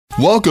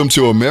Welcome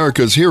to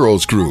America's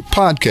Heroes Group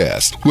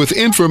podcast with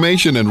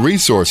information and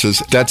resources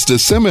that's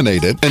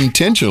disseminated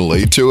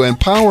intentionally to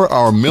empower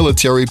our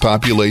military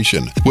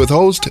population. With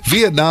host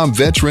Vietnam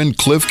veteran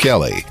Cliff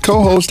Kelly,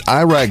 co-host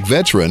Iraq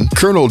veteran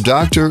Colonel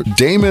Dr.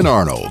 Damon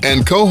Arnold,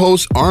 and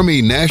co-host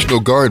Army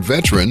National Guard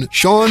veteran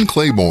Sean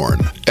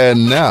Claiborne.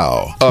 And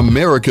now,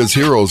 America's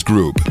Heroes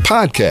Group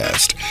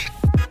podcast.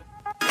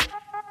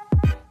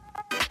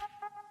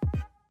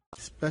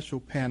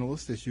 Special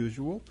panelist as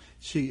usual.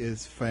 She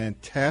is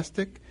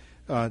fantastic,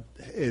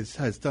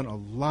 has done a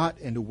lot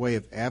in the way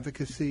of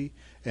advocacy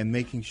and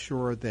making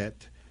sure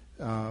that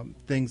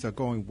things are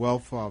going well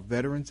for our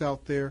veterans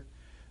out there.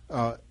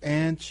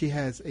 And she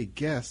has a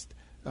guest,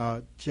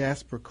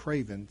 Jasper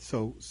Craven.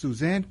 So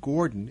Suzanne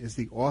Gordon is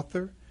the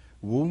author,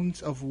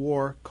 Wounds of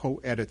War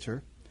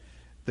co-editor,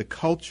 The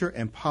Culture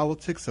and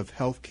Politics of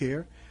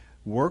Healthcare,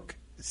 Work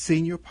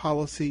Senior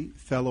Policy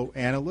Fellow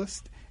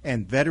Analyst,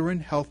 and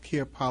Veteran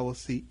Healthcare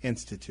Policy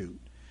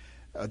Institute.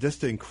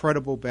 Just an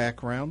incredible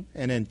background.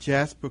 And then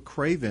Jasper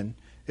Craven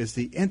is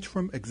the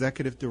Interim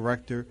Executive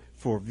Director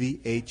for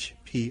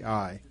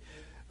VHPI.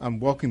 I'm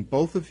welcoming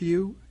both of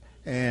you,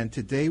 and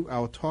today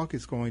our talk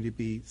is going to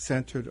be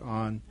centered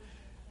on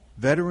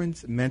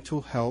veterans'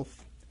 mental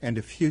health and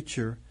the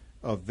future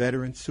of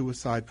veteran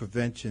suicide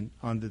prevention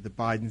under the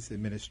Biden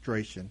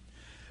administration.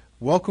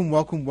 Welcome,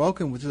 welcome,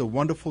 welcome. This is a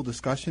wonderful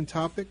discussion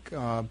topic.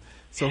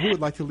 So who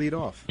would like to lead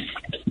off?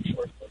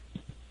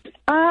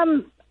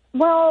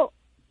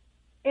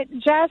 Is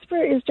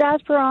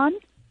Jasper on?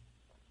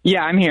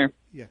 Yeah, I'm here.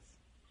 Yes.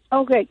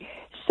 Okay.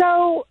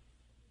 So,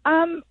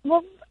 let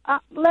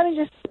me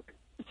just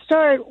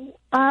start.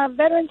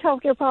 Veterans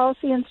Healthcare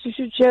Policy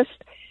Institute just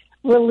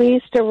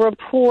released a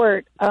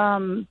report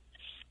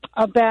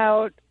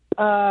about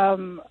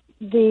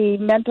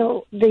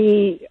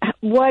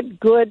what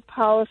good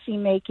policy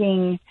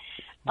making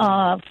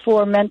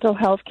for mental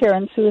health care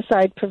and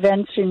suicide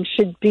prevention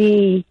should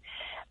be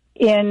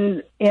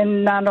in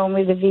not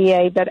only the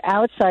VA but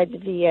outside the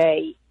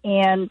VA.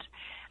 And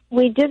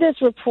we did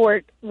this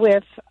report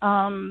with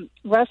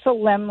Russell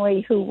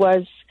Lemley, who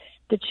was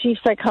the chief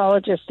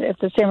psychologist at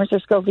the San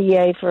Francisco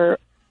VA for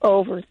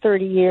over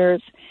 30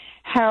 years,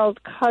 Harold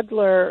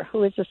Cudler,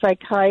 who is a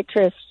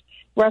psychiatrist.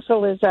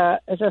 Russell is a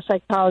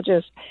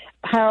psychologist.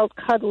 Harold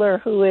Cudler,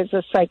 who is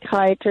a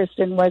psychiatrist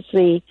and was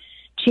the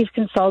chief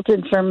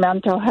consultant for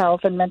mental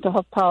health and mental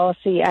health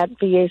policy at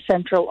VA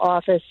Central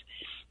Office,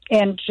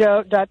 and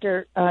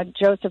Dr.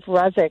 Joseph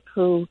Ruzick,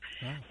 who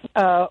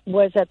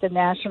was at the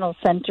National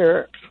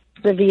Center,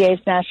 the VA's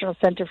National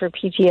Center for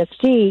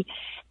PTSD.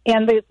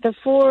 And the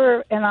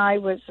four, and I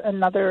was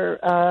another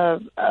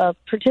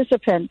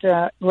participant,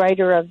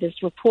 writer of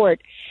this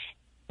report.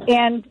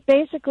 And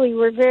basically,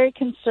 we're very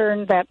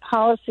concerned that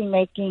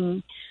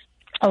policymaking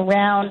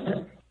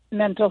around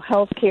mental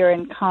health care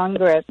in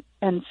Congress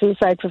and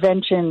suicide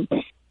prevention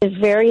is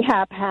very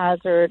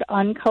haphazard,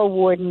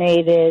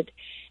 uncoordinated,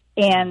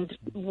 and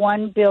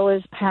one bill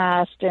is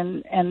passed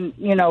and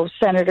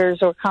senators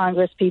or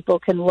Congress people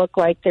can look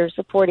like they're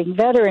supporting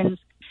veterans,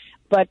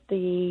 but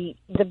the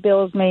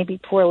bills may be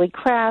poorly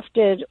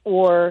crafted,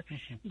 or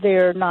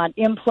they're not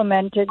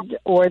implemented,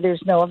 or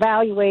there's no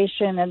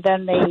evaluation, and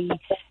then they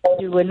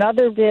do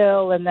another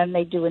bill, and then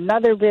they do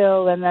another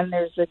bill, and then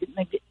there's a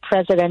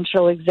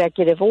presidential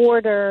executive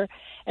order,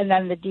 and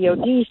then the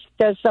DOD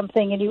does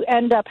something, and you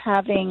end up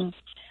having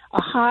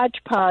a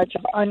hodgepodge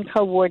of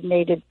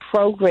uncoordinated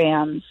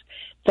programs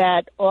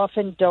that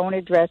often don't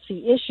address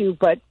the issue,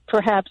 but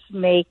perhaps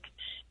make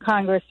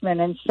congressmen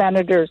and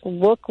senators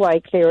look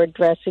like they're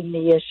addressing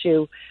the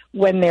issue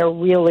when they're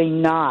really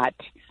not.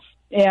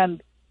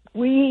 And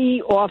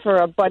we offer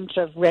a bunch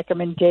of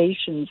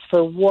recommendations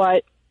for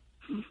what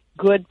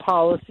good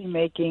policy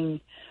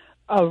making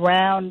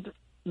around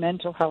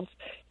mental health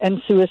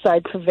and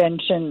suicide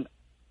prevention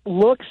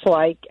looks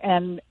like,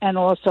 and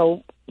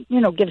also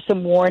give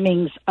some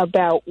warnings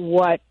about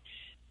what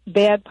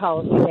bad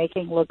policy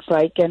making looks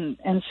like. And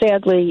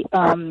sadly,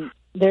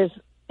 there's,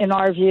 in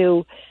our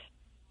view,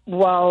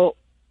 while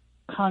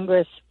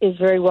Congress is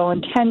very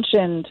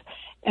well-intentioned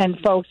and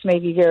folks may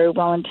be very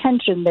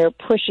well-intentioned, they're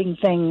pushing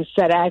things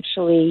that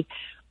actually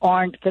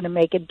aren't going to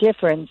make a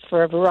difference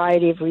for a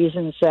variety of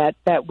reasons that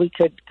we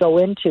could go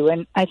into.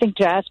 And I think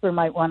Jasper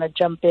might want to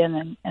jump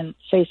in and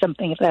say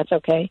something, if that's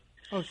okay.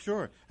 Oh,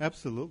 sure.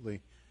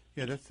 Absolutely.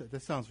 Yeah,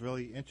 that sounds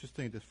really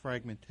interesting, this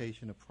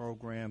fragmentation of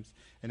programs,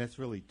 and that's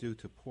really due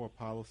to poor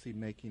policy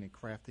making and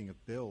crafting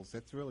of bills.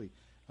 That's really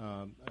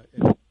an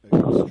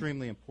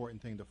extremely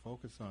important thing to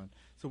focus on.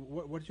 So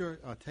what's your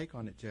take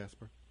on it,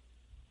 Jasper?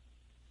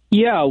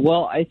 Yeah,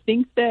 well, I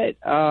think that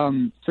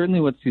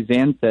certainly what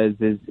Suzanne says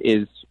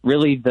is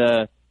really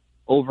the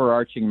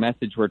overarching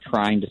message we're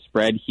trying to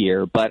spread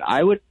here. But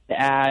I would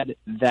add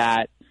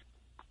that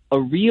a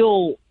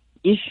real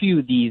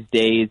issue these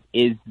days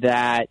is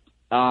that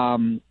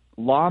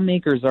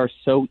lawmakers are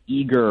so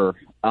eager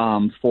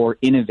for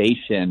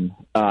innovation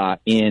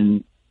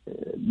in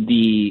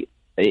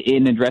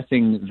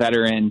addressing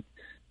veteran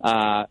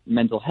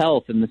mental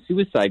health and the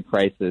suicide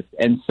crisis.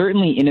 And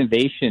certainly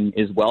innovation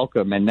is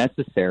welcome and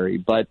necessary.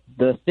 But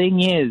the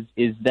thing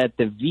is that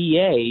the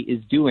VA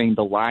is doing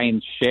the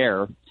lion's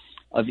share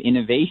of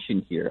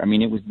innovation here. I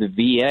mean, it was the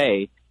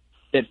VA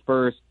that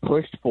first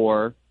pushed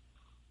for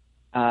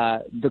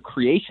the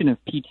creation of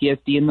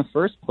PTSD in the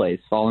first place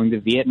following the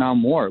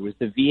Vietnam War. It was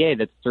the VA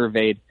that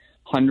surveyed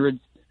hundreds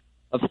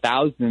of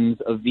thousands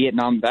of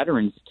Vietnam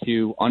veterans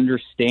to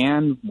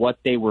understand what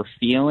they were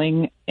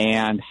feeling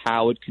and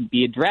how it could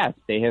be addressed.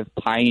 They have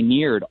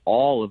pioneered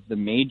all of the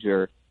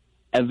major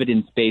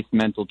evidence-based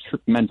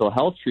mental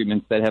health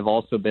treatments that have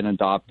also been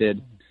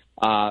adopted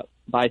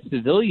by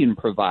civilian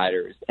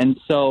providers. And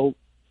so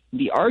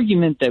the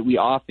argument that we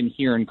often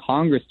hear in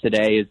Congress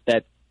today is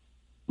that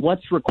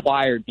what's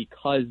required,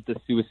 because the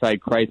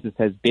suicide crisis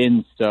has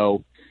been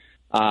so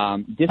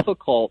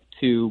difficult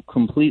to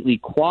completely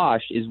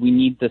quash, is we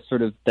need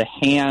the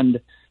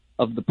hand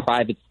of the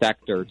private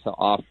sector to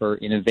offer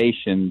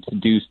innovation, to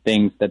do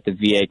things that the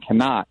VA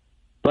cannot.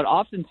 But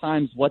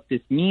oftentimes what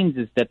this means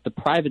is that the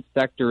private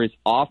sector is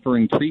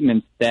offering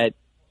treatments that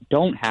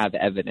don't have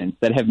evidence,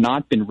 that have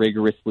not been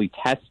rigorously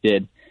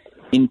tested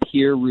in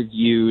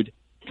peer-reviewed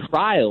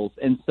trials.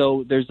 And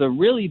so there's a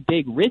really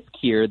big risk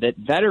here that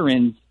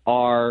veterans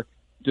are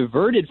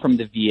diverted from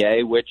the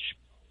VA, which,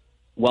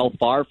 well,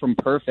 far from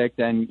perfect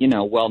and,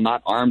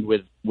 not armed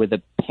with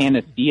a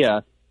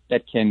panacea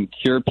that can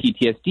cure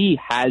PTSD,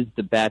 has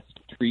the best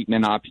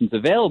treatment options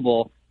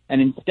available,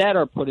 and instead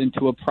are put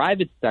into a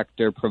private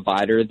sector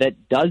provider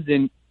that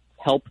doesn't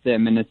help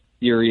them in a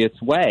serious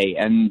way.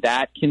 And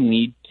that can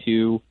lead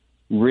to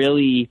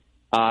really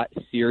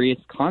serious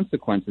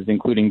consequences,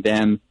 including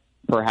them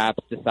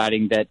perhaps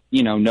deciding that,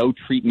 no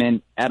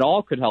treatment at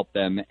all could help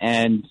them,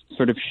 and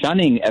sort of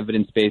shunning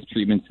evidence-based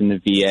treatments in the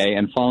VA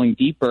and falling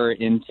deeper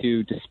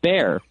into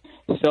despair.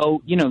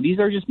 So, these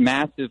are just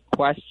massive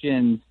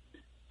questions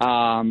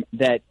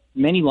that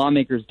many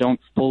lawmakers don't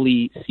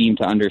fully seem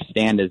to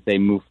understand as they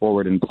move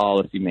forward in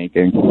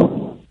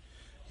policymaking.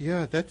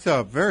 Yeah, that's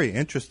very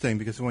interesting,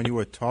 because when you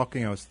were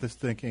talking, I was just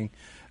thinking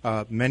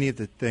many of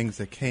the things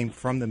that came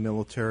from the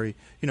military,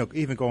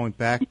 even going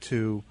back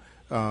to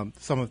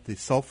some of the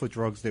sulfa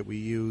drugs that we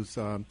use,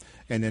 and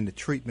then the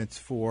treatments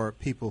for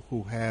people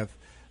who have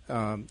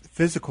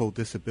physical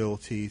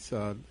disabilities,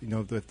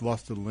 they've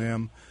lost a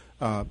limb,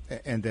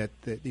 and that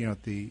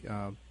the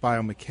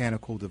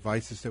biomechanical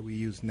devices that we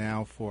use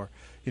now for,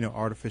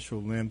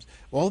 artificial limbs,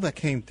 all that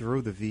came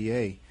through the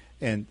VA.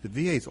 And the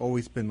VA has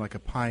always been like a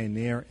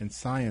pioneer in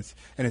science,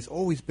 and it's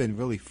always been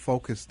really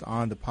focused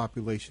on the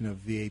population of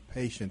VA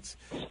patients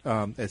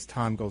as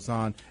time goes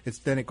on.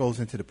 Then it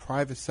goes into the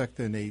private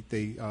sector, and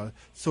they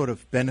sort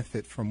of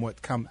benefit from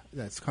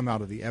that's come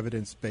out of the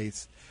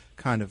evidence-based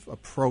kind of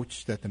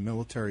approach that the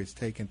military has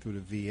taken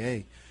through the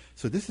VA.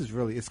 So this is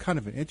it's kind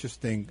of an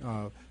interesting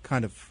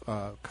kind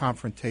of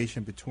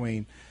confrontation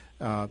between,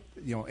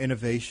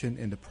 innovation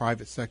in the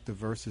private sector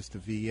versus the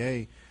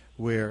VA,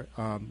 where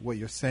what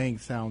you're saying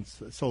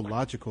sounds so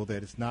logical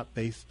that it's not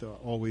based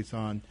always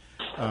on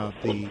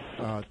the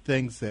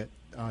things that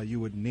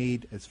you would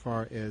need as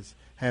far as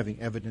having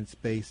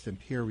evidence-based and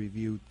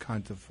peer-reviewed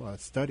kinds of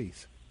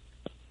studies.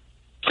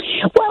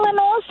 Well, and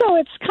also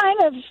it's kind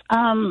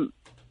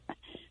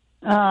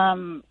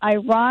of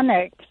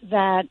ironic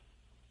that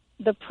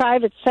the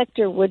private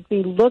sector would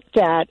be looked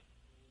at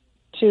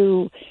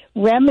to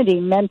remedy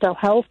mental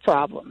health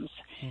problems.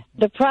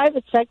 The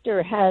private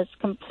sector has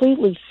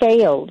completely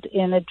failed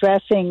in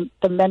addressing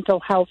the mental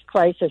health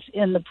crisis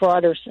in the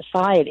broader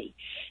society.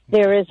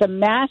 There is a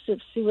massive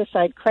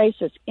suicide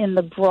crisis in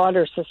the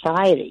broader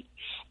society,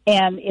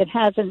 and it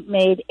hasn't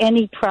made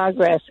any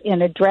progress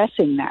in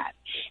addressing that.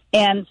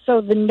 And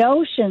so the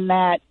notion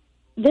that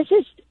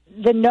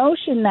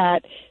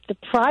the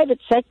private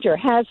sector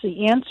has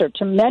the answer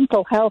to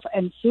mental health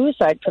and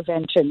suicide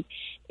prevention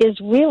is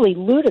really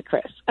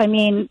ludicrous. I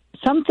mean,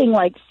 something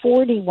like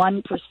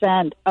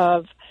 41%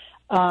 of,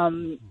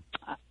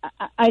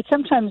 I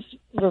sometimes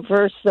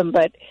reverse them,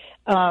 but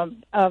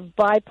of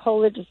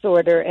bipolar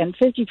disorder and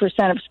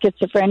 50% of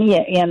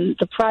schizophrenia in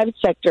the private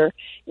sector,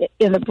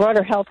 in the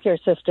broader healthcare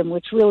system,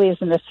 which really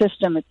isn't a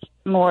system, it's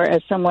more,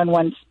 as someone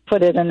once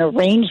put it, an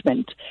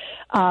arrangement.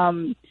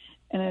 And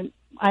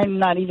I'm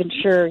not even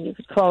sure you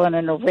could call it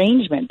an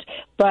arrangement,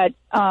 but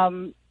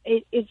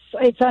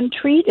it's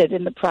untreated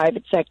in the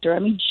private sector. I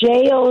mean,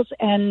 jails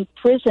and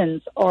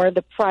prisons are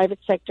the private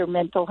sector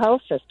mental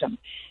health system.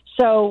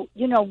 So,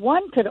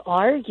 one could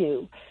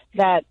argue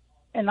that,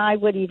 and I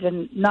would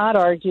even not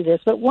argue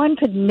this, but one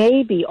could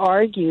maybe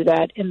argue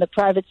that in the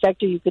private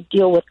sector you could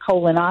deal with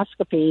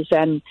colonoscopies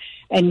and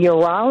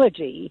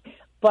urology.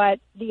 But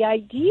the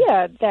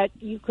idea that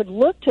you could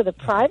look to the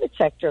private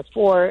sector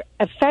for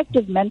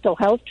effective mental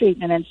health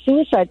treatment and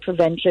suicide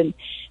prevention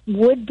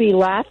would be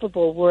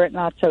laughable were it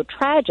not so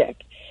tragic.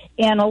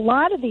 And a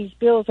lot of these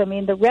bills, I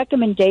mean, the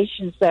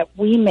recommendations that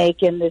we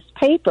make in this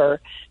paper,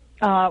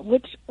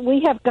 which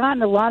we have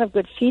gotten a lot of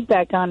good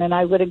feedback on, and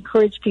I would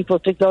encourage people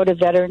to go to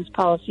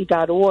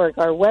veteranspolicy.org,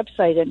 our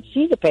website, and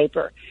see the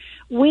paper.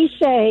 We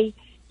say,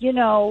 you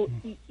know,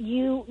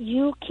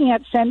 you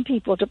can't send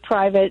people to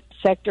private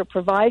sector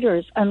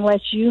providers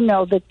unless you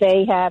know that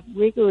they have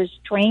rigorous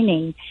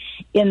training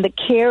in the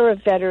care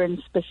of veterans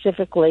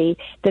specifically,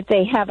 that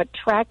they have a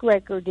track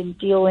record in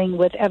dealing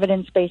with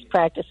evidence-based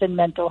practice in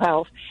mental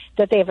health,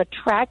 that they have a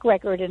track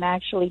record in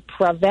actually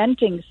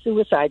preventing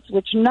suicides,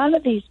 which none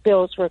of these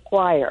bills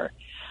require.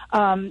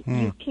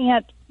 You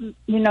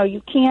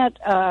can't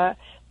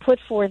put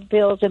forth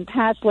bills and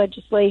pass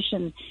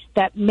legislation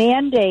that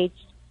mandates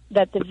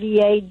that the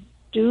VA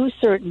do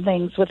certain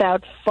things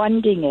without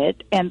funding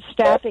it and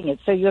staffing it.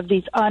 So you have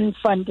these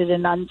unfunded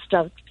and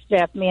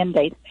unstaffed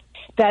mandates.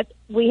 That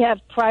we have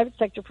private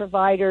sector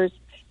providers.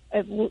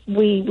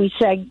 We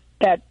say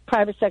that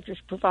private sector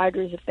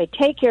providers, if they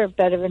take care of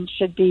veterans,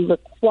 should be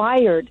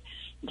required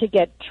to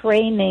get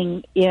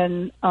training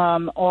in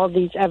all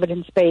these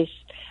evidence-based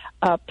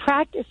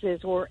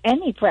practices or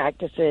any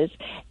practices,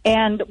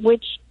 and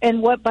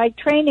what by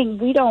training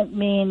we don't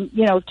mean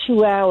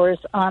 2 hours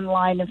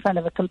online in front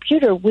of a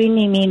computer. We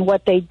mean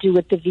what they do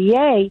at the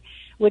VA,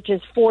 which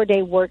is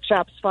 4-day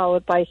workshops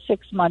followed by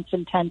 6 months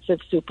intensive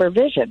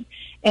supervision.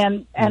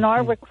 And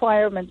our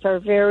requirements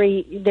are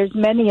there's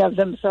many of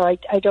them, so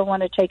I don't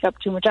want to take up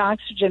too much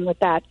oxygen with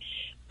that.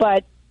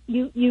 But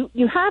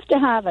you have to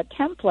have a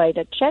template,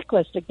 a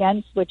checklist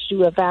against which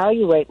you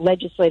evaluate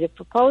legislative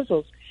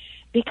proposals.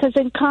 Because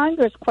in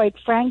Congress, quite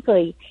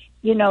frankly,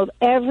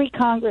 every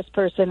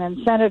congressperson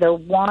and senator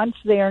wants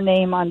their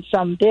name on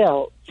some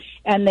bill,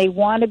 and they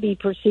want to be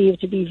perceived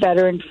to be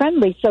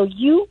veteran-friendly. So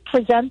you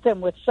present them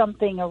with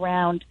something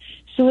around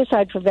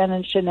suicide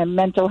prevention and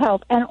mental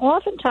health, and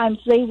oftentimes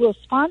they will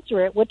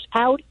sponsor it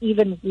without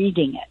even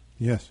reading it.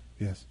 Yes.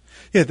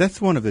 Yeah,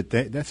 that's one of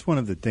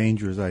the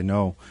dangers I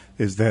know,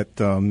 is that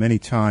many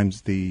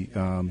times the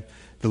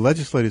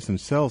legislators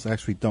themselves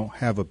actually don't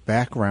have a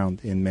background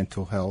in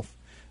mental health.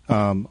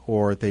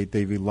 Or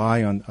they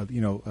rely on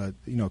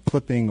a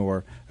clipping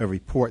or a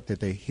report that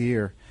they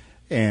hear,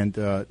 and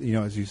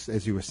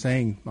as you were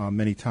saying,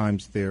 many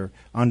times their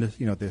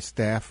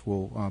staff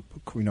will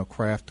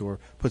craft or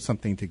put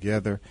something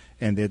together,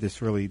 and they're just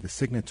really the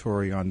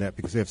signatory on that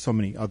because they have so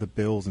many other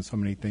bills and so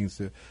many things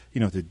to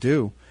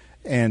do,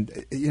 and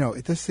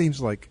it just seems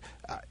like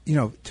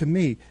to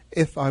me,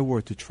 if I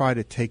were to try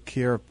to take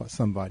care of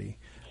somebody,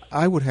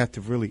 I would have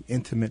to really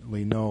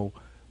intimately know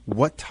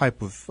what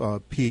type of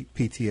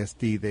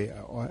PTSD they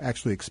are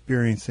actually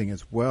experiencing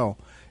as well.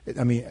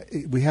 I mean,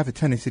 we have a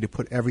tendency to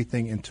put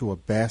everything into a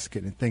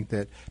basket and think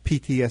that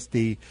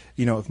PTSD,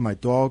 if my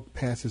dog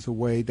passes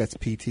away, that's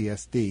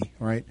PTSD,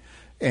 right?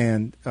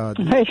 And,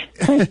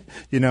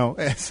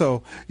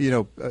 so,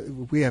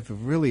 we have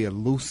really a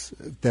loose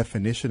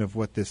definition of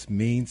what this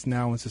means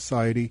now in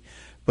society.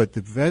 But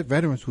the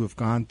veterans who have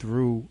gone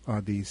through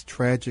these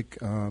tragic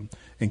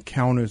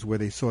encounters where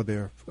they saw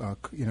their,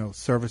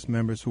 service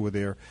members who were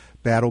their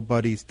battle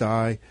buddies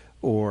die,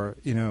 or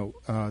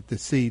to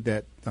see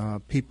that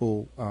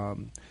people,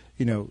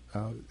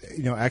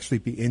 actually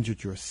be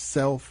injured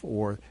yourself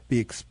or be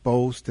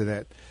exposed to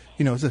that,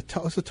 it's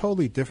a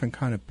totally different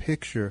kind of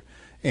picture,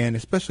 and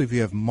especially if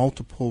you have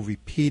multiple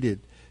repeated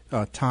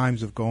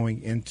times of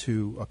going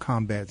into a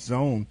combat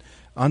zone.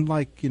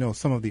 Unlike,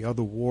 some of the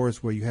other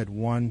wars where you had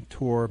one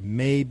tour,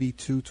 maybe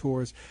 2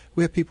 tours,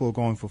 we have people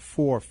going for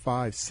 4,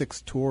 5,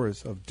 6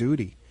 tours of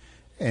duty.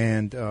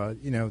 And,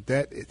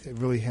 that it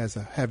really has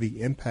a heavy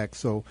impact.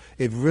 So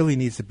it really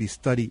needs to be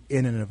studied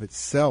in and of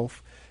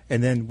itself.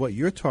 And then what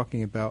you're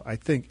talking about, I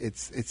think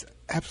it's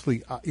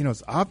absolutely,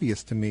 it's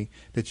obvious to me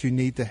that you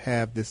need to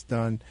have this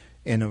done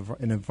in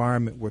an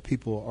environment where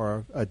people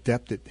are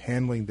adept at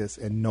handling this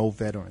and know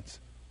veterans.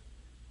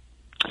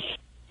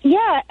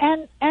 Yeah,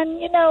 and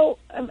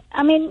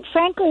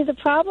frankly, the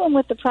problem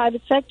with the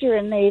private sector,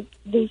 and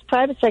these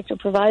private sector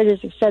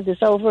providers have said this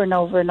over and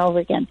over and over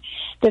again,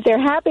 that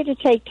they're happy to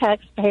take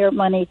taxpayer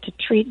money to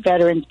treat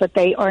veterans, but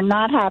they are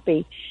not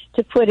happy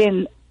to put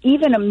in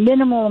even a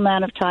minimal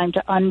amount of time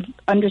to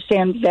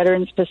understand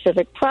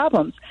veteran-specific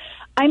problems.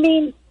 I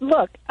mean,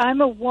 look,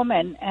 I'm a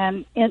woman,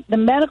 and in the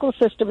medical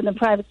system in the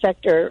private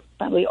sector,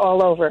 probably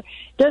all over,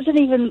 doesn't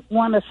even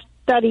want to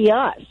study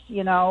us,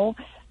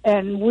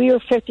 and we're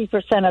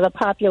 50% of the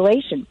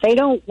population. They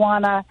don't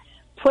want to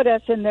put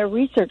us in their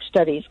research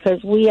studies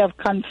because we have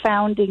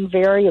confounding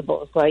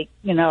variables like,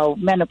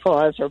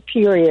 menopause or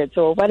periods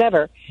or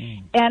whatever.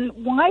 And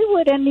why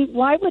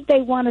would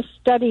they want to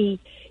study,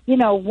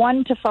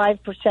 1 to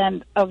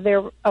 5% of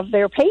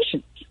their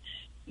patients?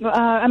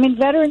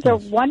 Veterans are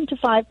 1 to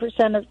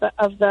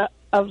 5%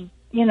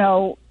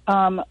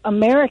 of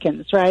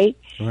Americans, right?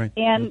 Right.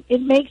 And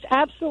it makes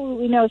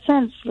absolutely no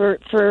sense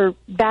for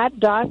that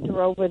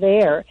doctor over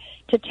there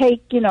to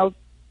take,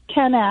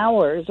 10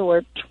 hours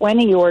or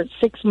 20 or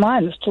 6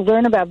 months to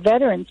learn about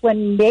veterans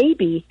when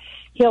maybe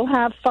he'll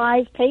have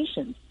 5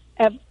 patients,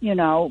 a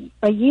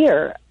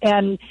year.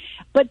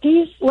 But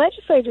these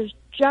legislators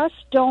just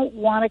don't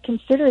want to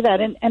consider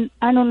that. And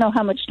I don't know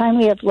how much time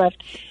we have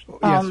left.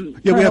 Yes.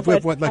 We have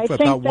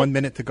about 1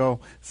 minute to go.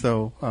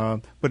 So,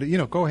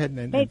 but go ahead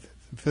and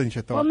finish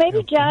your thought. Well,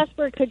 maybe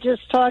Jasper could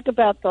just talk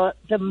about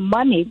the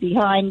money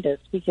behind this,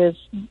 because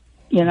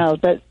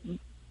the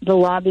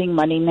lobbying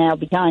money now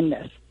behind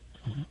this.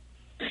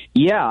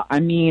 Yeah, I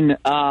mean,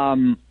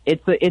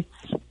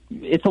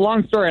 it's a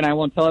long story, and I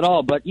won't tell it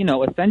all. But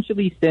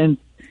essentially, since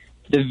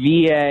the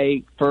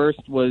VA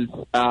first was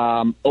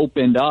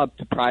opened up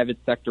to private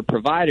sector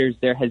providers,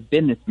 there has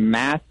been this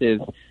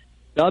massive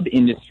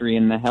sub-industry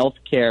in the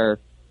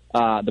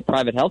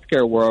private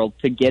healthcare world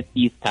to get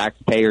these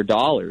taxpayer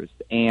dollars.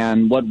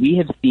 And what we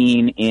have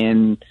seen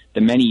in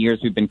the many years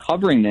we've been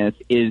covering this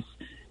is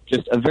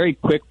just a very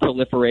quick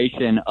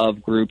proliferation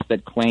of groups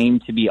that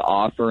claim to be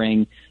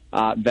offering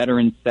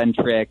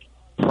veteran-centric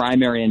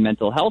primary and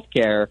mental health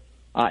care,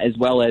 as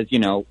well as,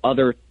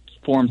 other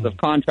forms of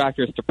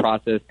contractors to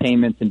process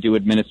payments and do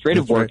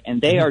administrative work,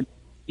 and they are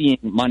seeing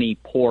money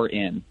pour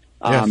in.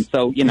 Yes.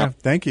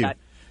 Thank you.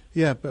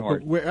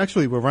 But we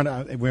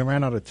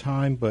ran out of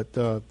time. But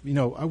I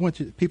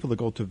want people to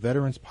go to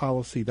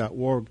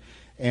veteranspolicy.org.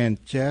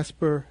 And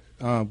Jasper,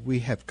 we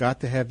have got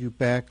to have you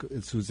back.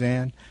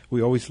 Suzanne,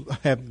 we always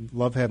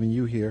love having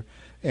you here.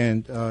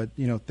 And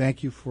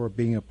thank you for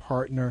being a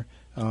partner,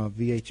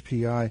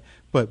 VHPI.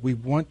 But we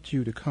want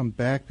you to come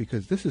back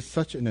because this is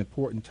such an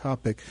important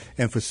topic,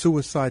 and for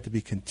suicide to be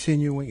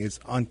continuing is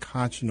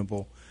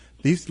unconscionable.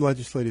 These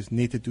legislators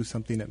need to do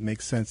something that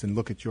makes sense and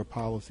look at your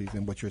policies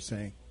and what you're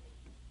saying.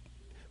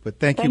 But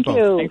thank you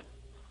both.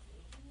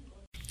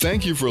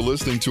 Thank you for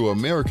listening to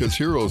America's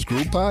Heroes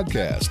Group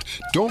podcast.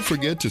 Don't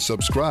forget to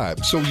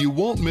subscribe so you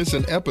won't miss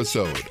an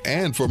episode.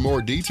 And for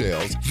more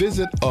details,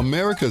 visit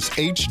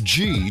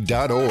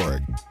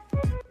americashg.org.